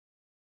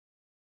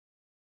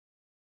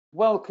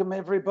Welcome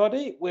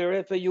everybody,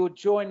 wherever you're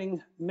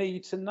joining me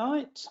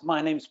tonight.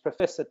 My name's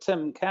Professor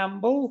Tim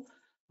Campbell.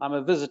 I'm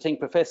a visiting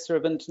Professor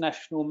of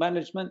International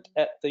Management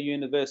at the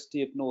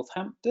University of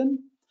Northampton,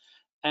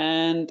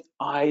 and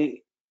I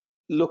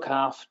look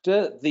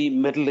after the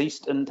Middle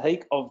East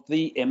intake of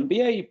the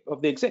MBA,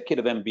 of the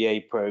Executive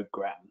MBA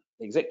program,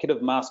 the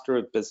Executive Master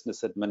of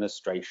Business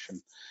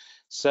Administration.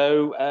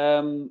 So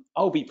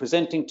I'll be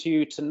presenting to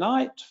you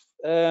tonight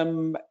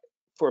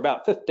for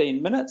about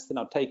 15 minutes, then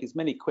I'll take as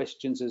many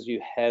questions as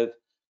you have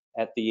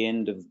at the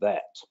end of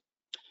that.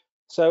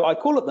 So I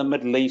call it the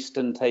Middle East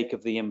intake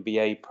of the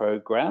MBA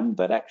program,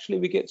 but actually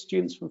we get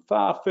students from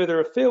far further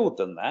afield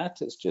than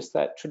that. It's just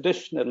that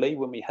traditionally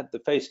when we had the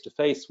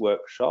face-to-face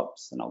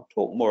workshops, and I'll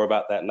talk more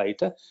about that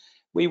later,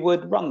 we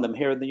would run them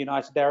here in the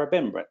United Arab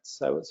Emirates.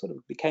 So it sort of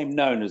became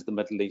known as the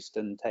Middle East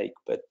intake.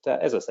 But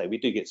as I say, we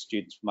do get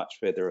students from much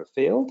further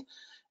afield.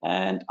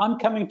 And I'm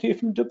coming to you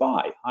from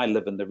Dubai. I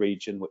live in the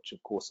region, which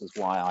of course is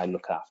why I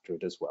look after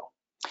it as well.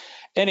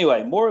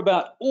 Anyway, more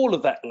about all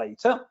of that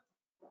later.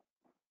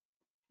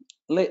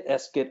 Let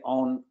us get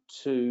on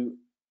to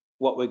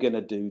what we're going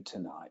to do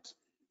tonight.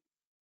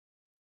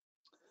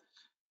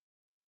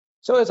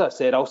 So as I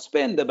said, I'll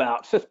spend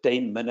about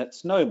 15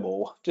 minutes, no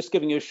more, just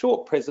giving you a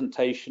short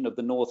presentation of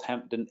the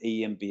Northampton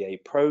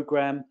EMBA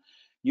program.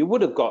 You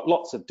would have got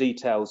lots of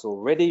details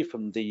already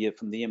from the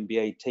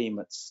MBA team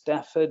at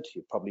Stafford.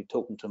 You're probably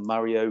talking to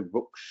Mario,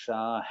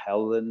 Ruksha,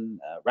 Helen,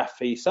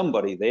 Rafi,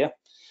 somebody there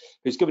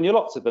who's given you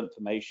lots of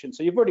information.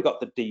 So you've already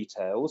got the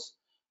details.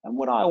 And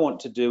what I want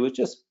to do is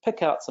just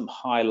pick out some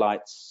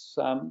highlights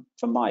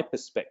from my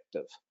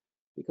perspective.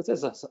 Because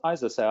as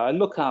I say, I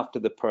look after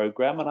the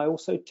program and I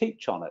also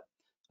teach on it.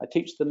 I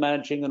teach the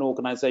Managing and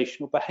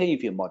Organizational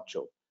Behavior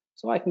module.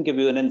 So I can give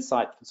you an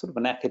insight, sort of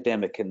an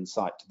academic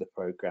insight to the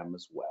program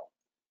as well.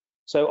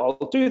 So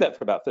I'll do that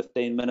for about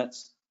 15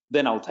 minutes,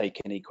 then I'll take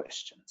any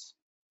questions.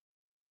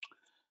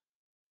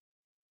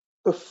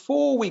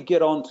 Before we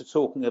get on to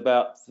talking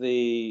about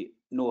the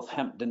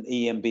Northampton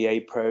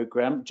EMBA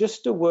program,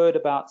 just a word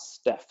about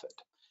Stafford,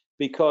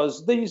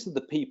 because these are the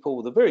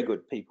people, the very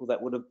good people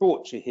that would have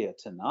brought you here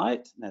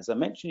tonight. And as I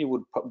mentioned, you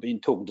would have probably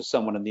been talking to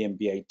someone in the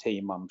MBA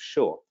team, I'm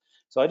sure.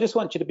 So I just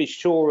want you to be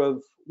sure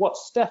of what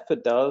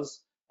Stafford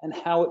does and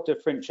how it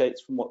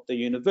differentiates from what the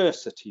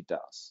university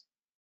does.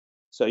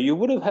 So you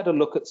would have had a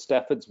look at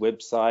Stafford's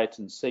website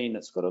and seen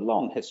it's got a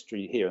long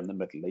history here in the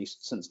Middle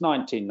East since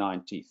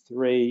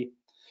 1993,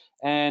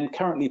 and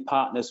currently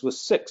partners with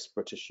 6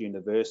 British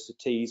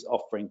universities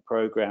offering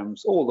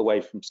programs all the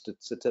way from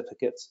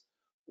certificates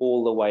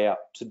all the way up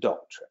to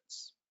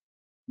doctorates.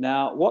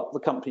 Now, what the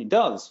company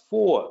does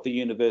for the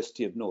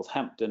University of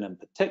Northampton in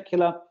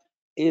particular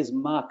is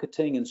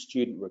marketing and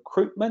student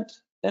recruitment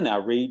in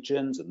our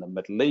regions in the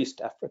Middle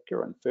East,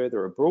 Africa, and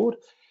further abroad.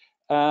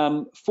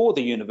 For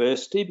the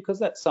university, because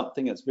that's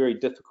something that's very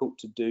difficult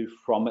to do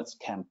from its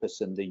campus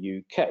in the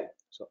UK.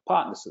 So it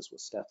partners with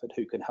Stafford,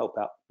 who can help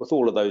out with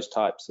all of those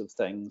types of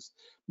things: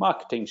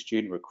 marketing,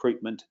 student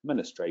recruitment,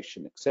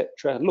 administration,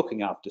 etc.,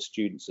 looking after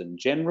students in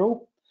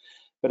general.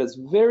 But it's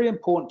very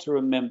important to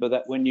remember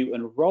that when you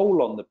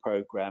enroll on the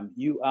program,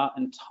 you are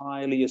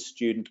entirely a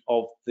student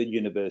of the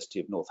University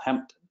of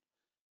Northampton.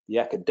 The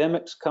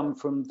academics come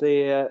from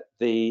there,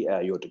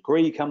 your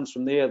degree comes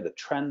from there, the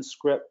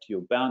transcript,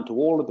 you're bound to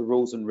all of the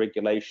rules and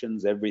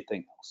regulations,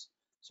 everything else.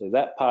 So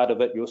that part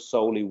of it, you're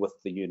solely with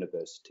the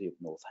University of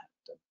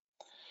Northampton.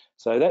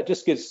 So that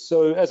just gives,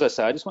 so as I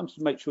say, I just wanted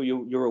to make sure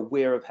you're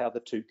aware of how the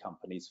two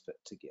companies fit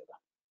together.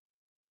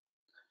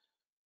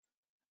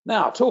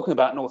 Now, talking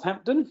about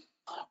Northampton,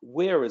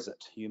 where is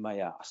it, you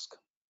may ask?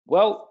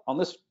 Well, on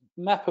this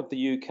map of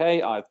the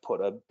UK, I've put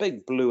a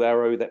big blue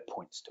arrow that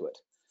points to it.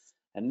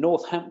 And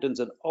Northampton's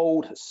an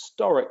old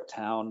historic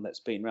town that's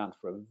been around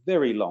for a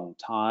very long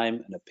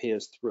time and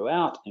appears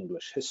throughout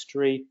English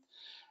history.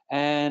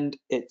 And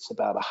it's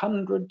about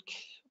 100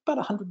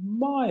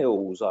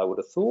 miles, I would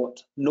have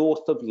thought,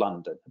 north of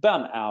London,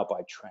 about an hour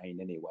by train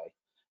anyway.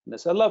 And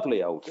it's a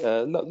lovely old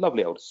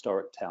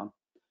historic town.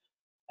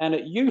 And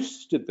it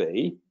used to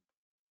be,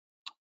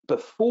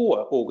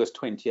 before August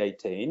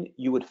 2018,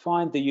 you would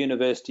find the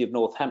University of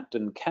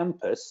Northampton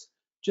campus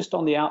just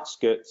on the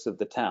outskirts of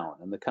the town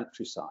in the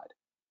countryside.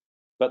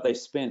 But they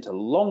spent a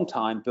long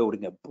time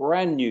building a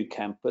brand new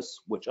campus,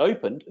 which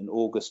opened in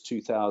August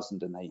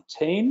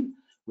 2018,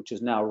 which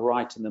is now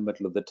right in the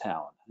middle of the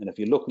town. And if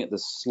you're looking at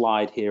this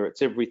slide here,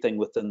 it's everything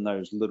within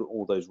those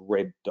all those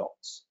red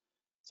dots.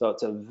 So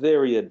it's a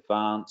very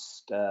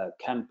advanced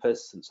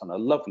campus. It's on a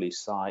lovely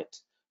site,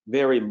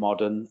 very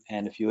modern.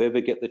 And if you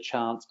ever get the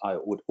chance, I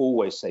would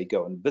always say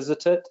go and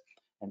visit it.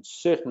 And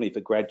certainly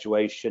for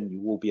graduation,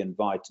 you will be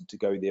invited to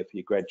go there for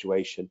your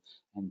graduation,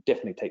 and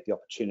definitely take the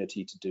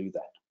opportunity to do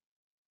that.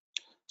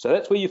 So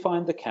that's where you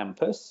find the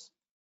campus.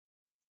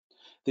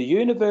 The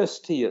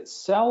university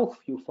itself,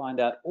 you'll find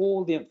out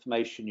all the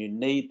information you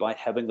need by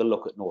having a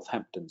look at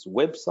Northampton's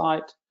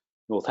website,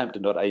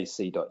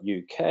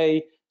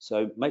 northampton.ac.uk.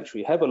 So make sure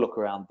you have a look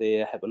around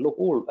there, have a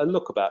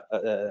look about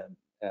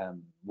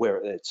where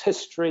its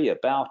history,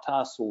 about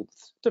us, all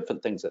the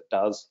different things it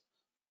does.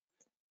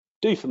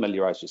 do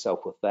familiarise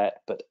yourself with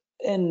that. But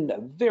in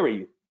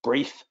very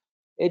brief,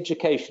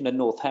 education in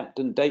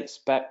Northampton dates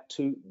back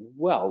to,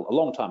 well, a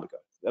long time ago,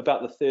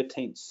 about the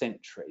 13th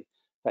century.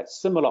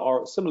 That's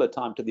similar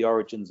time to the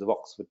origins of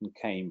Oxford and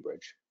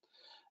Cambridge.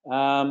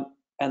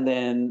 And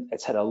then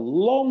it's had a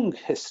long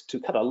history,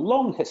 to cut a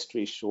long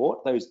history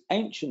short, those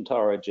ancient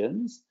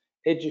origins,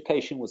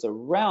 education was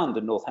around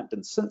in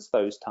Northampton since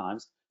those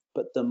times,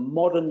 but the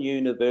modern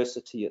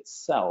university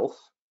itself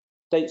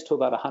dates to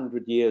about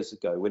 100 years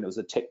ago when it was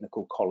a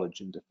technical college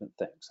and different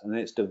things. And then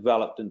it's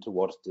developed into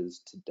what it is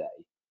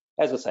today.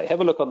 As I say, have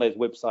a look on their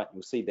website, and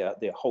you'll see their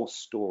whole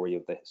story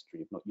of the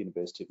history of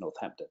University of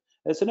Northampton.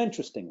 It's an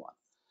interesting one.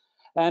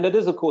 And it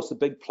is, of course, a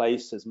big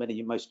place, as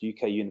most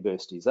UK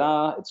universities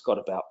are. It's got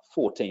about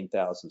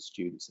 14,000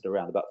 students and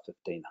around about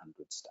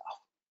 1,500 staff.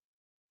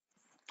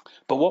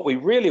 But what we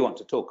really want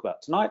to talk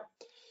about tonight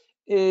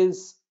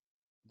is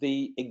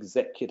the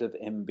Executive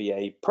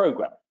MBA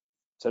program.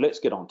 So let's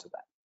get on to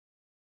that.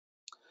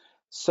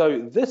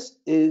 So this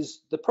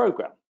is the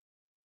program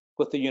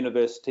with the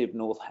University of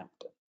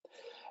Northampton.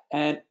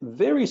 And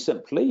very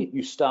simply,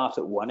 you start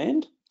at one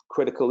end,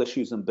 critical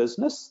issues in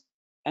business,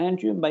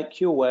 and you make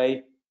your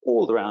way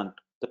all around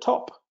the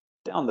top,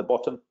 down the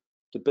bottom,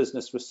 to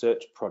business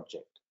research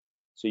project.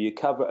 So you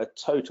cover a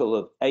total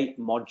of 8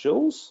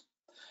 modules.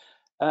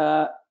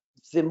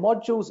 The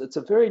modules, it's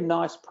a very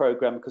nice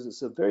program because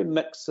it's a very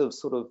mix of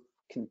sort of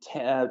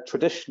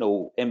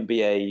traditional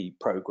MBA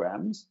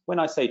programs. When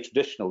I say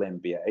traditional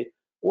MBA,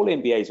 all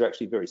MBAs are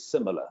actually very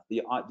similar.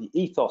 The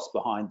ethos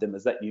behind them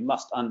is that you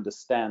must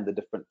understand the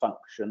different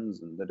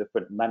functions and the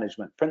different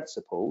management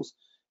principles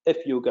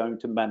if you're going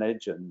to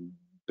manage and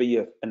be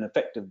an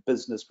effective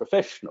business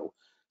professional.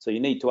 So you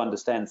need to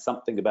understand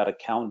something about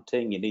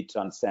accounting, you need to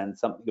understand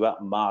something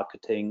about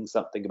marketing,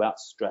 something about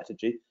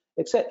strategy,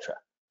 etc.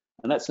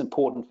 And that's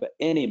important for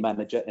any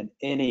manager in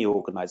any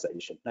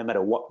organization, no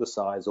matter what the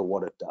size or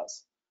what it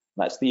does.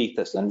 That's the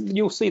ethos, and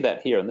you'll see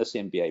that here in this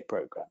MBA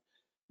program.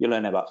 You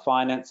learn about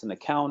finance and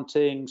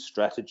accounting,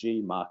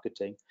 strategy,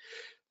 marketing.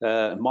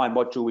 In my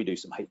module, we do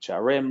some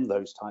HRM,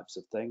 those types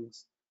of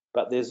things.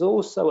 But there's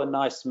also a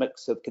nice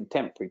mix of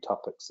contemporary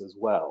topics as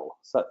well,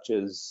 such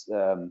as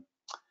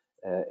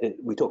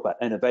we talk about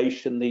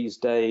innovation these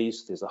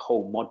days. There's a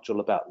whole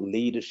module about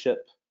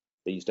leadership.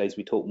 These days,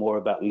 we talk more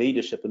about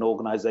leadership in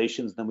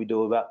organizations than we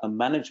do about the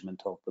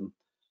management of them.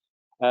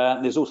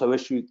 There's also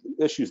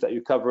issues that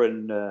you cover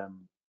in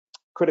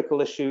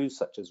critical issues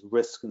such as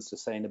risk and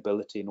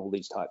sustainability and all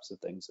these types of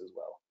things as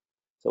well.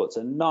 So it's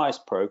a nice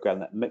program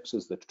that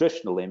mixes the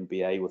traditional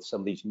MBA with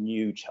some of these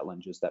new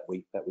challenges that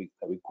we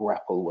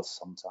grapple with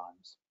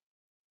sometimes.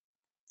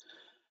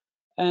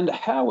 And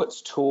how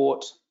it's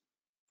taught,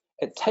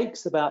 it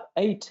takes about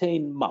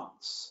 18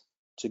 months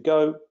to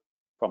go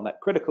from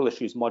that critical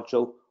issues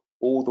module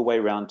all the way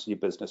around to your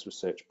business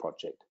research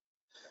project.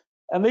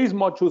 And these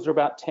modules are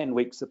about 10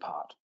 weeks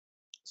apart.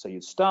 So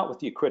you'd start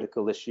with your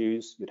critical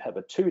issues, you'd have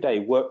a 2-day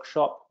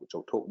workshop, which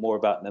I'll talk more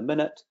about in a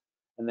minute,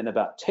 and then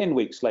about 10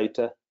 weeks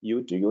later, you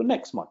would do your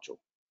next module.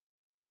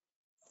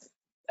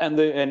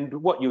 And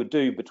what you would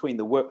do between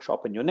the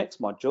workshop and your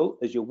next module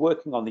is you're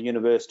working on the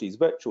university's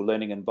virtual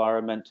learning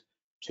environment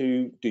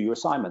to do your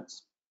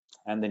assignments.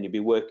 And then you'll be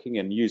working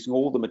and using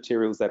all the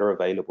materials that are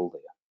available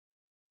there.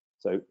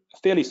 So a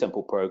fairly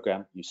simple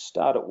program. You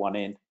start at one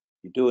end,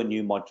 you do a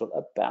new module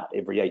about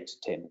every 8 to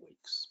 10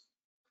 weeks.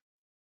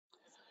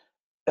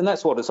 And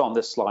that's what is on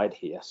this slide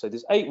here. So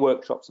there's 8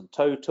 workshops in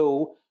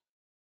total,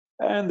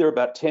 and they're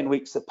about 10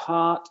 weeks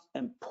apart.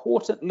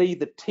 Importantly,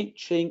 the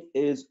teaching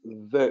is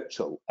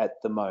virtual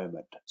at the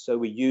moment. So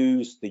we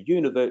use the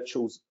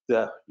university's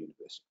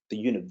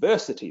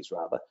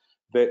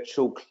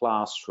virtual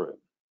classroom.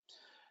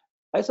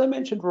 As I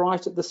mentioned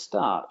right at the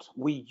start,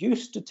 we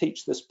used to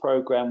teach this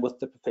program with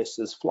the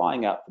professors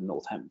flying out from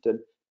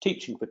Northampton,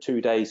 teaching for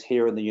 2 days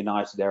here in the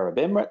United Arab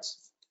Emirates.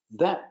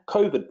 That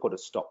COVID put a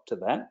stop to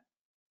that.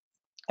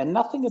 And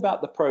nothing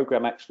about the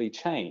program actually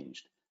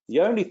changed. The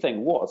only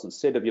thing was,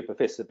 instead of your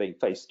professor being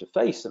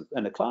face-to-face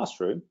in a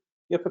classroom,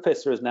 your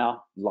professor is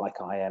now,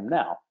 like I am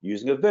now,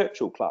 using a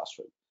virtual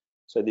classroom.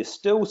 So they're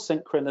still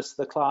synchronous,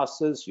 the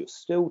classes, you're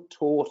still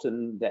taught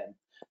in them.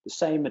 The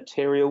same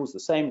materials, the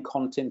same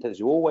content as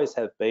you always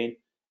have been.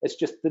 It's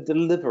just the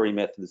delivery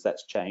methods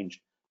that's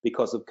changed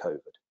because of COVID.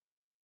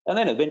 And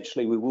then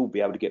eventually we will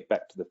be able to get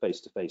back to the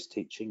face-to-face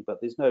teaching, but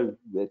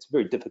it's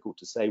very difficult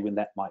to say when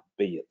that might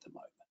be at the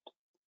moment.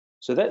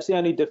 So that's the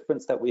only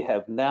difference that we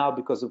have now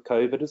because of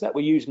COVID, is that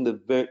we're using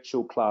the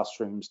virtual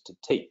classrooms to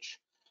teach.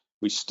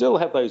 We still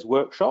have those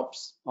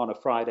workshops on a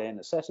Friday and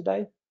a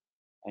Saturday,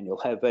 and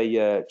you'll have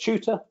a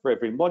tutor for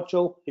every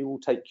module who will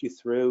take you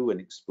through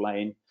and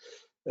explain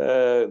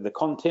the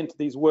content of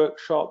these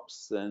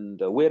workshops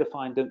and where to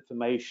find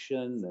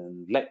information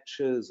and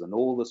lectures and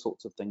all the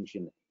sorts of things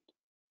you need.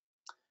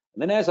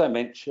 And then, as I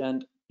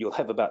mentioned, you'll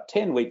have about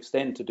 10 weeks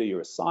then to do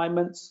your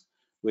assignments,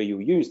 where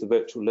you'll use the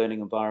virtual learning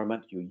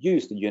environment, you'll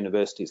use the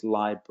university's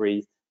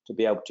library to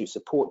be able to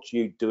support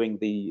you doing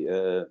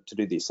to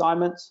do the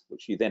assignments,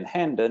 which you then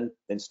hand in,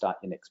 then start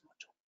your next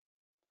module.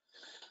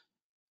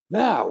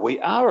 Now we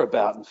are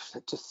about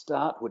to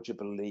start, would you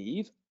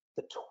believe,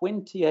 the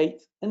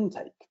 28th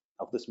intake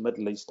of this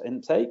Middle East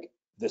intake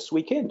this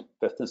weekend,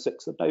 5th and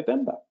 6th of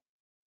November.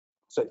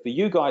 So for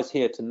you guys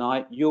here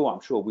tonight, I'm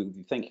sure we'll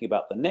be thinking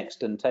about the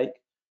next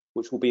intake,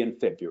 which will be in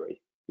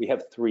February. We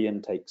have 3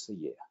 intakes a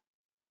year.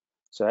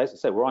 So as I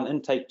say, we're on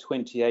intake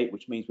 28,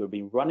 which means we've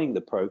been running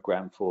the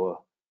program for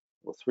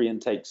 3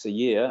 intakes a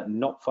year,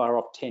 not far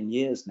off 10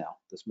 years now,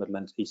 this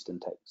Middle East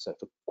intake, so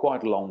for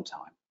quite a long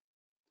time.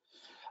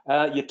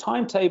 Your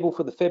timetable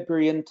for the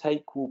February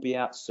intake will be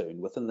out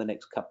soon, within the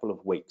next couple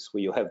of weeks,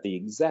 where you'll have the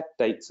exact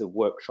dates of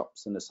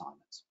workshops and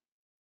assignments.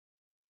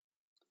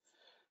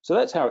 So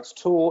that's how it's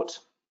taught.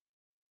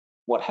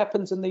 What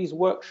happens in these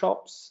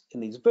workshops, in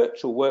these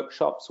virtual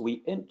workshops,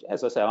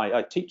 as I say,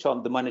 I teach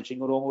on the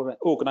managing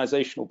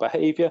organizational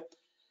behavior.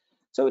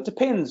 So it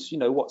depends,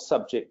 what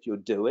subject you're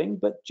doing,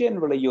 but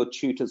generally your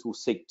tutors will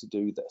seek to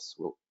do this.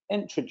 We'll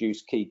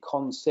introduce key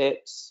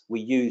concepts. We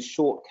use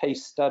short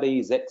case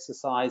studies,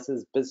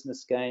 exercises,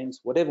 business games,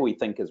 whatever we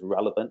think is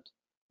relevant.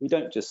 We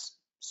don't just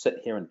sit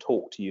here and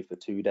talk to you for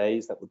 2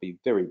 days. That would be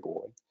very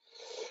boring.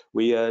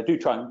 We do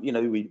try and,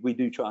 we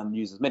do try and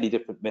use as many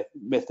different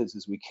methods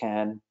as we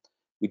can.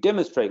 We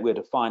demonstrate where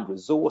to find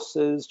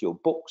resources, your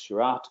books,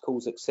 your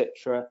articles,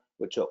 etc.,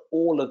 which are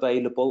all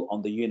available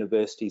on the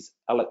university's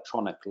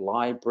electronic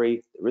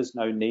library. There is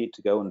no need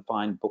to go and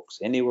find books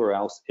anywhere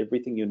else.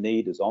 Everything you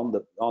need is on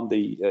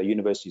the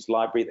university's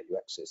library that you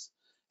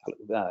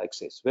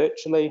access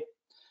virtually.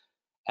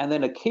 And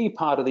then a key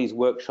part of these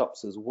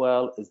workshops as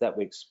well is that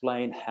we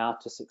explain how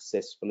to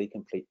successfully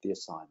complete the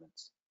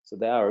assignments. So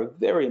they are a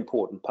very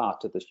important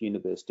part of this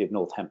University of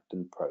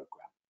Northampton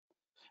program.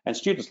 And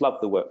students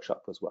love the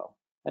workshop as well.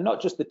 And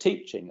not just the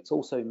teaching, it's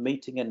also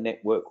meeting and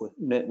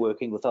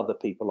networking with other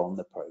people on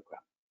the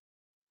program.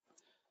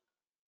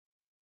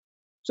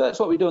 So that's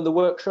what we do in the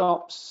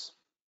workshops.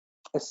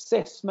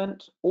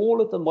 Assessment, all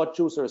of the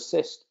modules are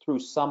assessed through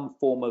some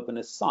form of an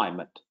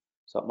assignment.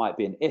 So it might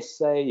be an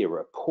essay, a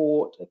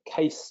report, a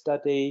case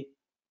study.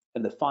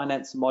 In the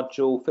finance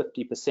module,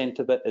 50%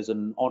 of it is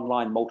an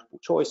online multiple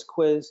choice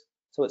quiz.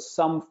 So it's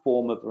some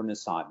form of an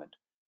assignment.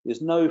 There's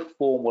no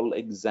formal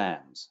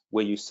exams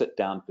where you sit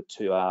down for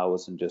 2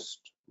 hours and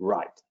just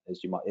write,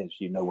 as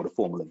you know what a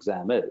formal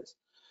exam is.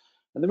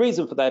 And the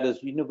reason for that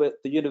is the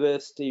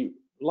university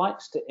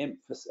likes to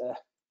emphasize,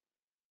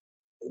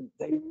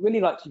 they really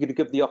like you to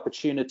give the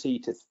opportunity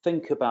to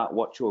think about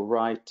what you're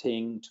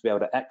writing, to be able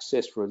to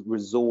access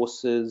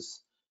resources,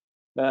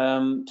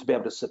 to be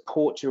able to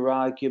support your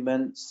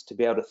arguments, to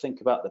be able to think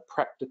about the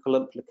practical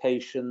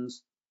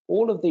implications.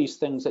 All of these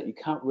things that you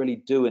can't really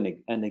do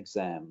in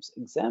exams.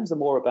 Exams are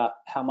more about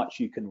how much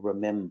you can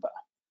remember.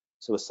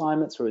 So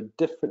assignments are a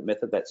different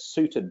method that's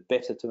suited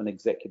better to an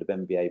executive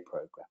MBA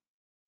program.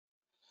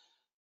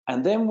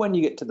 And then when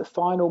you get to the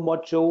final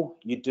module,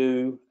 you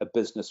do a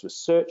business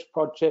research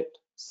project.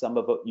 Some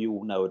of it you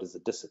will know it as a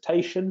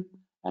dissertation,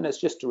 and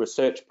it's just a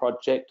research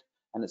project,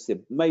 and it's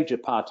the major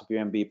part of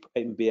your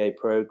MBA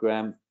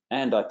program,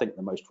 and I think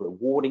the most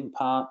rewarding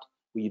part,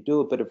 where you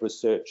do a bit of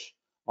research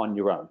on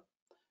your own.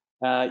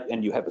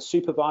 And you have a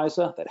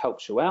supervisor that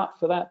helps you out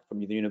for that from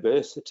the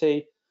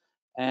university,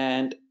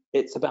 and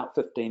it's about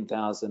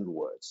 15,000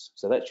 words.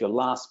 So that's your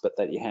last bit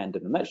that you hand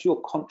in, and that's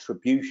your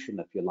contribution,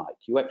 if you like.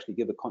 You actually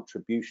give a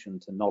contribution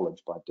to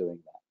knowledge by doing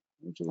that,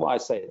 which is why I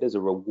say it is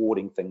a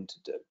rewarding thing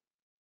to do.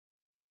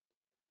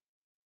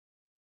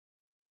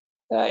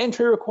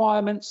 Entry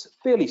requirements,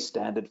 fairly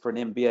standard for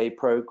an MBA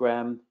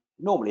program.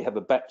 Normally have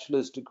a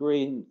bachelor's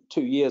degree and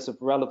 2 years of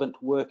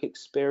relevant work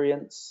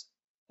experience.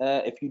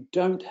 If you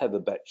don't have a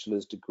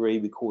bachelor's degree,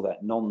 we call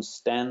that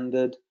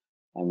non-standard,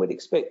 and we'd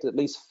expect at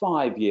least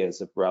 5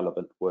 years of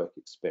relevant work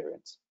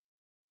experience.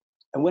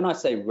 And when I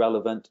say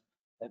relevant,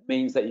 it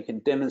means that you can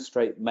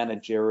demonstrate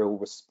managerial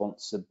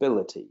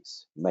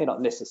responsibilities. You may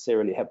not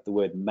necessarily have the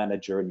word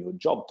manager in your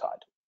job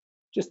title,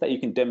 just that you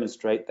can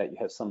demonstrate that you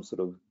have some sort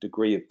of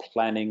degree of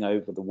planning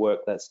over the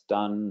work that's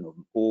done, or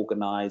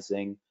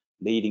organizing,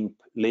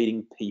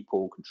 leading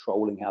people,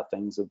 controlling how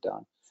things are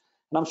done.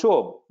 And I'm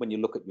sure when you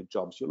look at your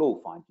jobs, you'll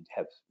all find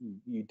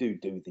you do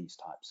these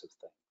types of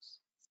things.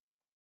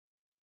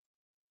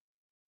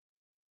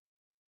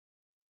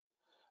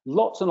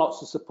 Lots and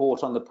lots of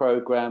support on the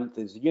program.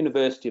 There's the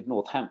University of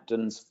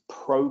Northampton's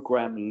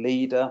program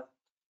leader,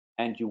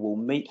 and you will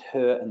meet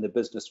her in the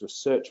business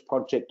research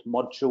project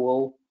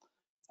module.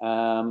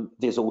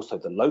 There's also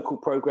the local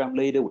program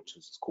leader, which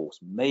is of course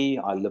me.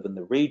 I live in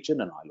the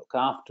region and I look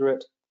after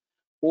it.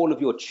 All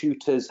of your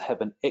tutors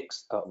have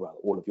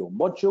all of your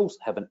modules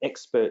have an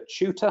expert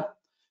tutor.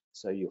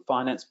 So your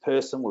finance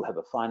person will have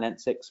a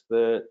finance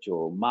expert,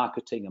 your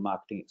marketing, a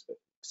marketing expert,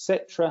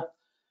 etc.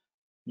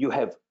 You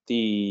have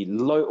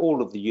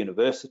all of the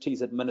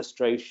university's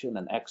administration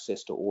and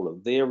access to all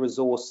of their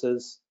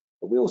resources.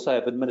 But we also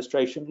have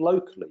administration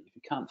locally. If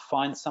you can't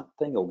find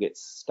something or get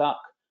stuck,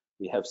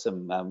 we have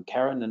some,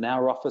 Karen in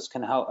our office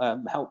can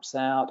helps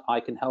out, I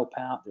can help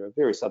out. There are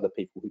various other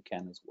people who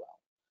can as well.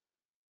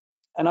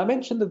 And I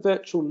mentioned the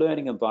virtual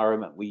learning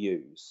environment we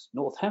use.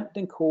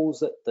 Northampton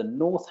calls it the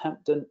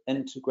Northampton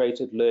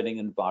Integrated Learning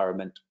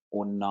Environment,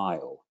 or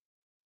NILE.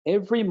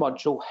 Every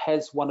module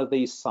has one of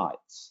these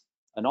sites,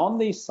 and on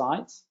these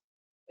sites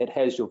it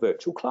has your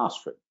virtual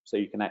classroom, so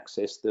you can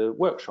access the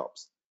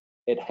workshops.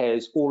 It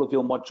has all of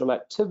your module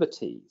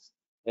activities.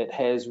 It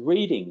has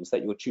readings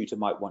that your tutor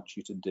might want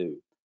you to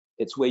do.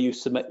 It's where you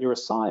submit your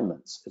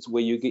assignments. It's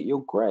where you get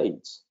your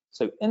grades.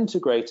 So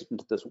integrated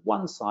into this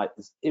one site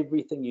is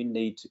everything you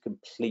need to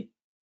complete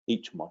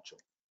each module.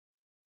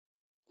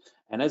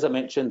 And as I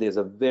mentioned, there's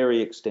a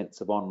very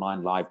extensive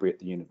online library at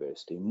the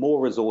university, more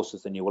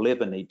resources than you will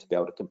ever need to be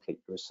able to complete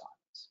your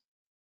assignments.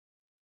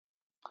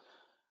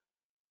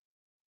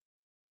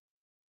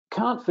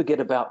 Can't forget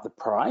about the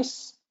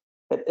price.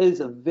 It is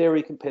a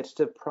very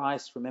competitive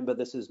price. Remember,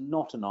 this is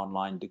not an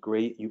online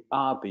degree. You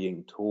are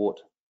being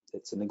taught.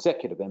 It's an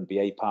executive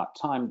MBA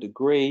part-time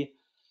degree.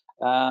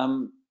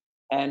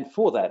 And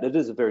for that, it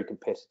is a very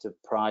competitive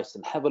price.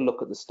 And have a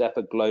look at the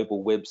Stafford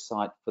Global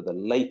website for the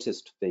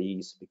latest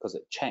fees, because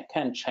it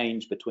can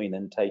change between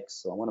intakes.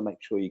 So I want to make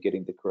sure you're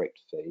getting the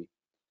correct fee.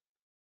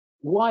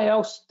 Why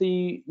else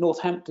the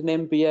Northampton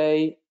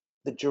MBA?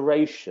 The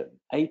duration,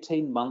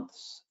 18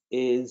 months,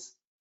 is,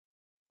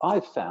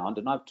 I've found,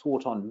 and I've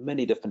taught on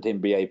many different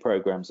MBA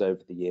programs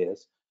over the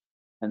years,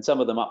 and some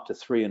of them up to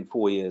 3 and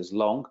 4 years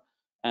long.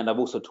 And I've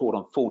also taught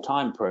on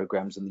full-time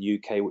programs in the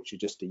UK, which are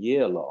just a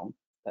year long.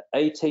 That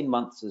 18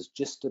 months is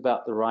just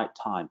about the right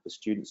time for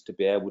students to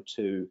be able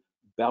to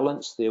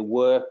balance their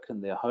work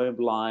and their home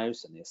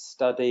lives and their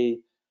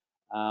study,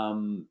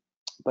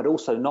 but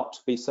also not to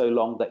be so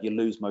long that you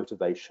lose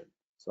motivation.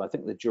 So I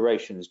think the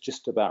duration is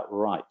just about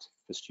right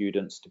for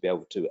students to be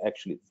able to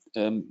actually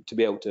to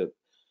be able to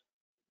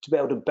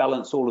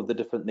balance all of the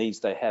different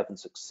needs they have and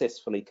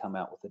successfully come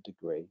out with a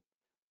degree.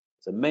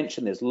 As I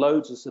mentioned, there's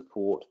loads of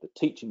support. The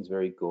teaching is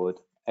very good,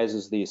 as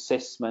is the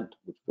assessment,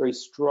 which very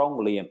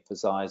strongly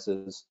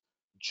emphasizes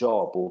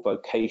job or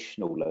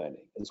vocational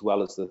learning, as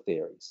well as the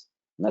theories.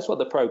 And that's what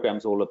the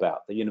program's all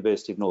about, the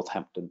University of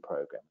Northampton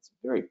program. It's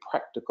very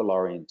practical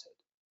oriented.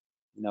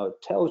 You know,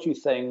 it tells you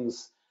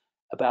things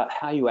about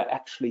how you are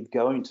actually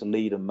going to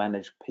lead and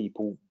manage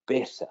people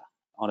better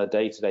on a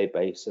day-to-day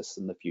basis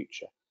in the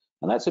future.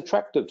 And that's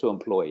attractive to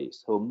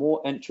employees who are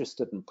more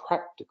interested in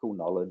practical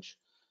knowledge,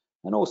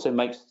 and also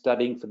makes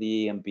studying for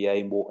the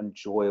EMBA more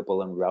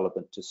enjoyable and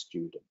relevant to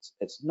students.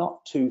 It's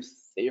not too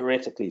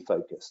theoretically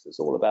focused. It's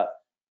all about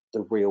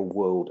the real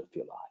world, if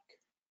you like.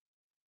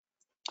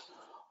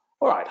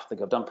 All right, I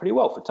think I've done pretty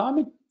well for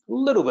timing. A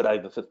little bit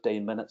over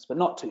 15 minutes, but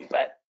not too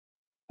bad.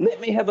 Let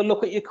me have a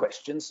look at your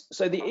questions.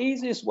 So the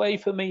easiest way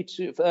for me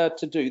to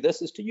do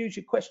this is to use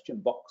your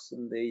question box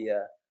in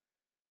the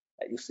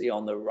that you'll see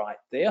on the right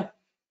there.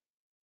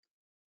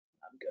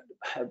 I'm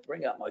going to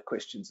bring up my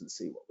questions and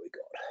see what we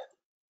got.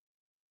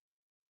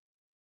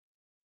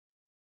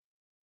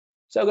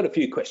 So I've got a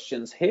few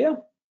questions here.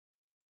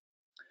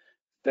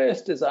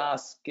 First is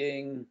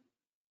asking,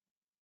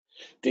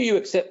 do you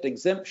accept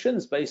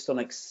exemptions based on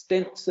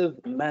extensive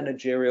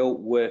managerial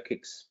work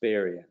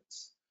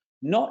experience?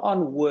 Not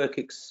on work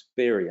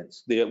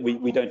experience.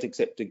 We don't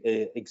accept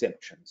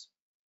exemptions.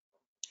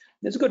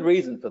 There's a good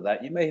reason for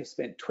that. You may have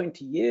spent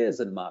 20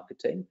 years in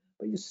marketing,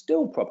 but you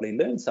still probably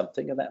learned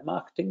something in that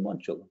marketing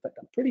module. In fact,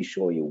 I'm pretty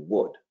sure you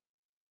would.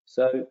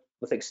 So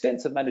with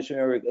extensive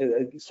managerial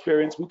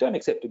experience, we don't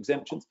accept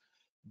exemptions.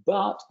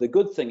 But the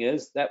good thing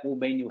is that will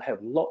mean you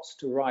have lots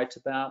to write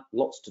about,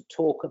 lots to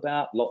talk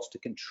about, lots to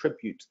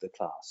contribute to the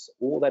class.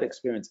 All that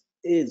experience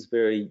is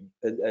very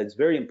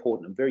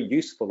important and very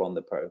useful on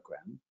the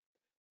program,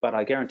 but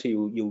I guarantee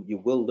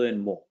you will learn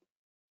more.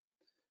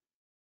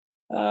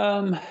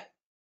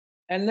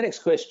 And the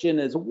next question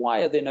is,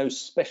 why are there no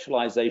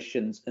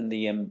specializations in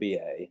the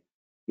MBA?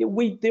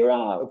 Yeah, there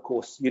are, of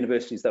course,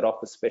 universities that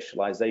offer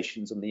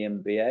specializations in the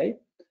MBA,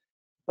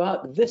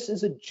 but this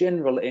is a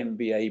general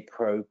MBA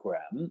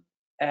program,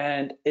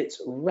 and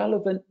it's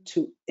relevant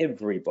to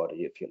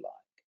everybody, if you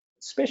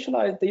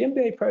like. The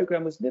MBA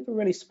program was never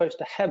really supposed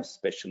to have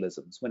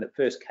specialisms when it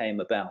first came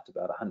about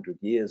 100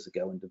 years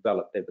ago and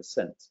developed ever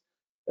since.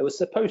 It was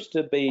supposed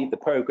to be the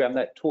program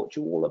that taught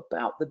you all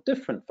about the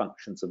different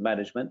functions of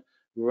management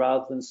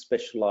rather than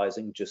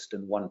specializing just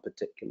in one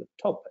particular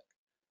topic.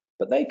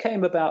 But they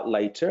came about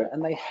later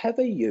and they have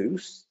a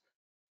use,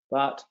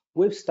 but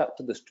we've stuck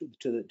to the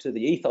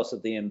ethos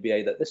of the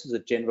MBA that this is a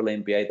general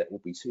MBA that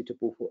will be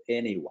suitable for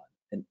anyone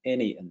in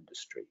any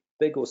industry,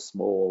 big or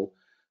small,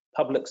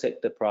 public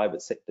sector,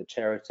 private sector,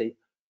 charity.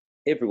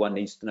 Everyone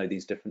needs to know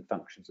these different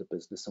functions of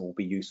business and will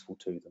be useful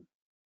to them.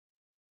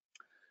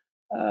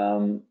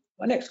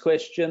 My next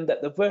question,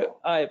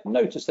 I've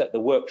noticed that the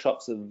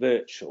workshops are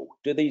virtual.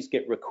 Do these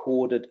get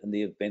recorded in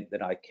the event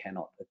that I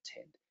cannot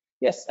attend?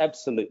 Yes,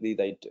 absolutely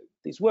they do.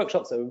 These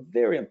workshops are a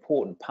very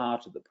important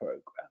part of the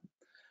program.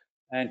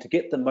 And to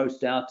get the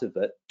most out of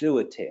it, do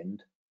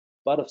attend.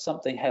 But if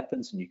something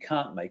happens and you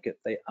can't make it,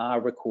 they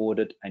are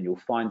recorded and you'll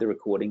find the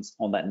recordings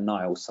on that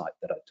NILE site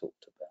that I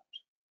talked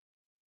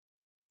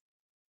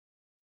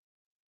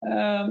about.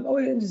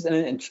 This is an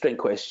interesting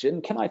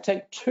question. Can I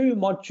take 2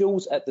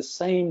 modules at the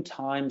same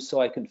time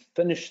so I can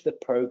finish the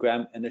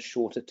program in a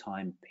shorter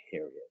time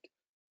period?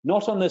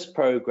 Not on this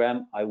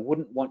program. I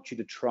wouldn't want you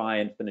to try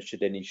and finish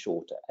it any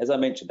shorter. As I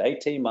mentioned,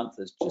 18 months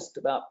is just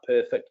about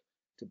perfect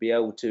to be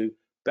able to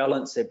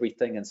balance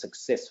everything and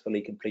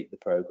successfully complete the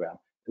program.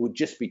 It would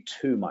just be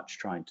too much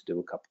trying to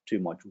do 2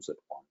 modules at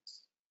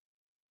once.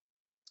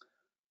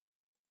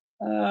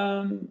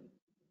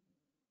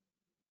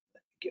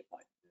 Get my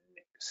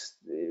next.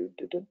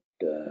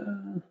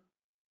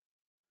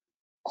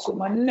 So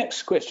my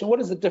next question: what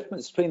is the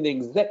difference between the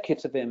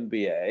executive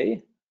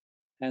MBA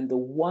and the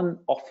one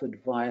offered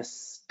via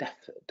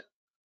Stafford?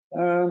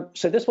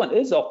 So this one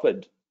is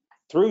offered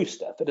through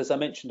Stafford. As I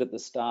mentioned at the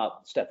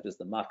start, Stafford is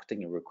the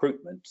marketing and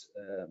recruitment,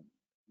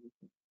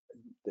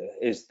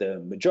 is the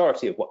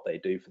majority of what they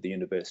do for the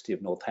University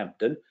of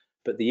Northampton,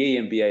 but the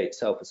EMBA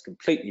itself is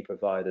completely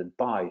provided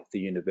by the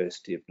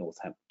University of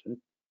Northampton.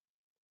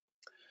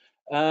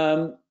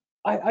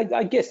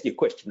 I guess your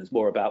question is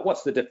more about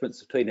what's the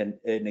difference between an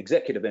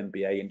executive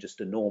MBA and just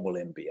a normal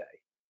MBA.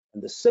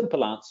 And the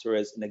simple answer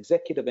is an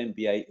executive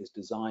MBA is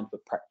designed for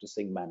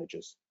practicing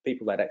managers,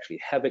 people that actually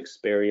have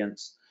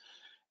experience,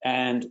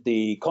 and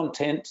the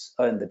content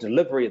and the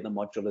delivery of the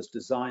module is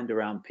designed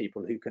around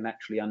people who can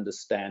actually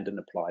understand and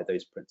apply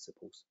those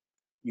principles.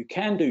 You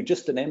can do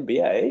just an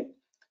MBA,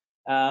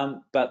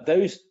 but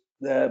those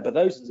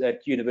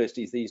at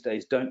universities these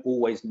days don't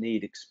always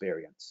need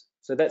experience.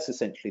 So that's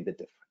essentially the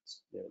difference.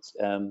 It's,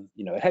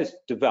 it has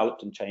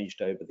developed and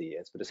changed over the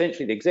years, but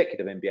essentially the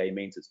executive MBA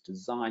means it's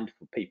designed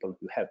for people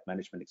who have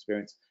management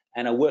experience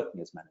and are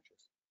working as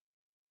managers.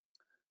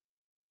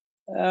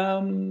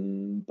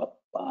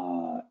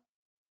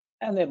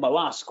 And then my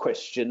last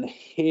question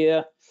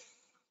here: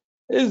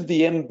 is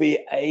the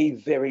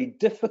MBA very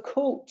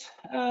difficult?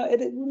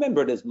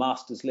 Remember, it is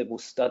master's level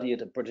study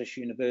at a British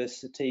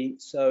university,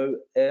 so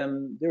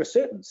there are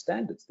certain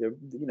standards.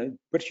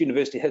 British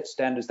University has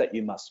standards that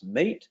you must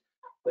meet,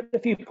 but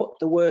if you put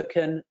the work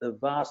in, the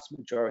vast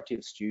majority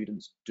of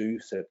students do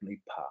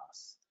certainly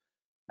pass.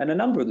 And a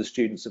number of the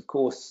students, of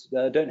course,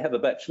 don't have a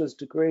bachelor's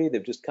degree.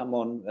 They've just come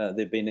on.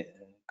 They've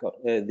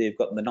got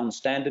the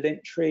non-standard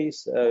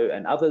entries,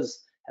 and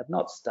others have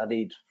not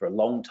studied for a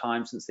long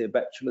time since their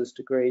bachelor's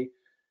degree.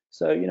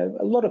 So,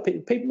 a lot of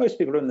people, most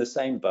people are in the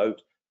same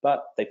boat,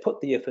 but they put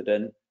the effort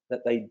in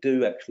that they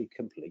do actually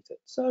complete it.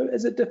 So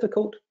is it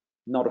difficult?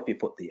 Not if you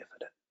put the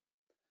effort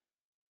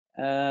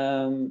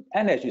in.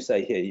 And as you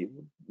say here,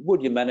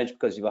 would you manage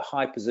because you have a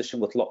high position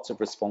with lots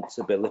of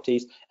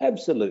responsibilities?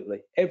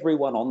 Absolutely.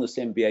 Everyone on this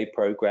MBA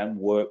program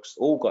works,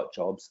 all got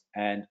jobs,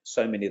 and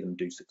so many of them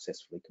do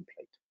successfully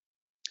complete.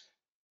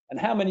 And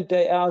how many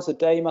hours a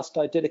day must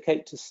I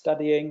dedicate to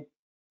studying?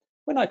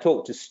 When I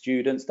talk to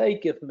students, they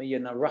give me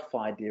a rough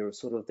idea of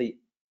sort of the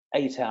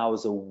 8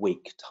 hours a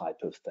week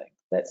type of thing.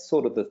 That's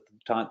sort of the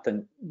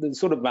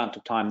sort of amount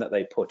of time that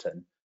they put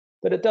in.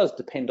 But it does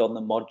depend on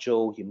the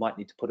module. You might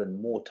need to put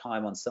in more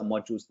time on some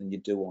modules than you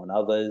do on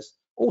others.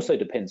 Also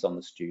depends on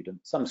the student.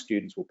 Some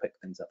students will pick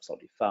things up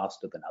slightly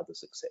faster than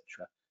others,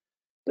 etc.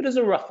 But as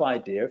a rough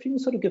idea, if you can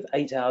sort of give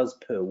 8 hours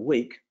per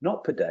week,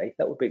 not per day,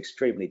 that would be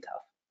extremely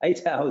tough.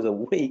 8 hours a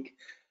week,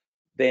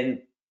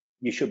 then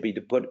you should be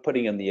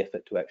putting in the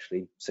effort to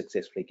actually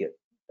successfully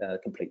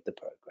complete the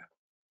program.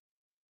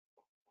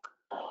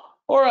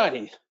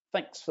 Alrighty,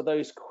 thanks for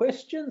those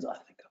questions. I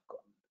think I've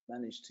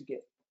managed to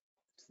get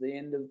to the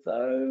end of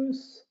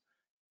those.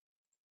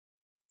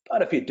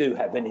 But if you do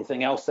have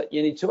anything else that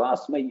you need to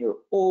ask me, you're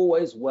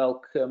always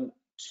welcome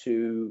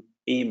to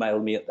email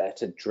me at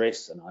that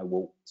address, and I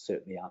will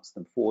certainly answer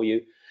them for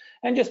you.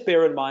 And just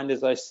bear in mind,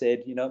 as I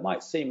said, it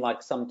might seem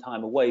like some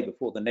time away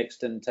before the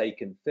next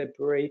intake in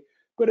February,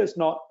 but it's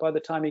not. By the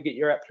time you get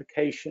your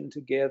application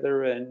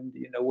together and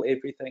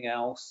everything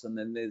else, and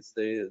then there's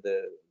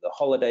the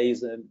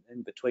holidays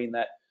in between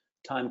that,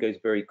 time goes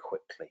very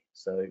quickly.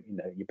 So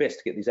you're best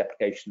to get these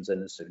applications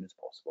in as soon as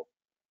possible.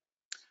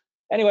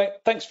 Anyway,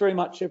 thanks very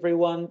much,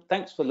 everyone.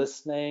 Thanks for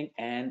listening,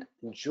 and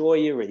enjoy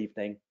your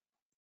evening.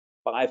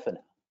 Bye for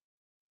now.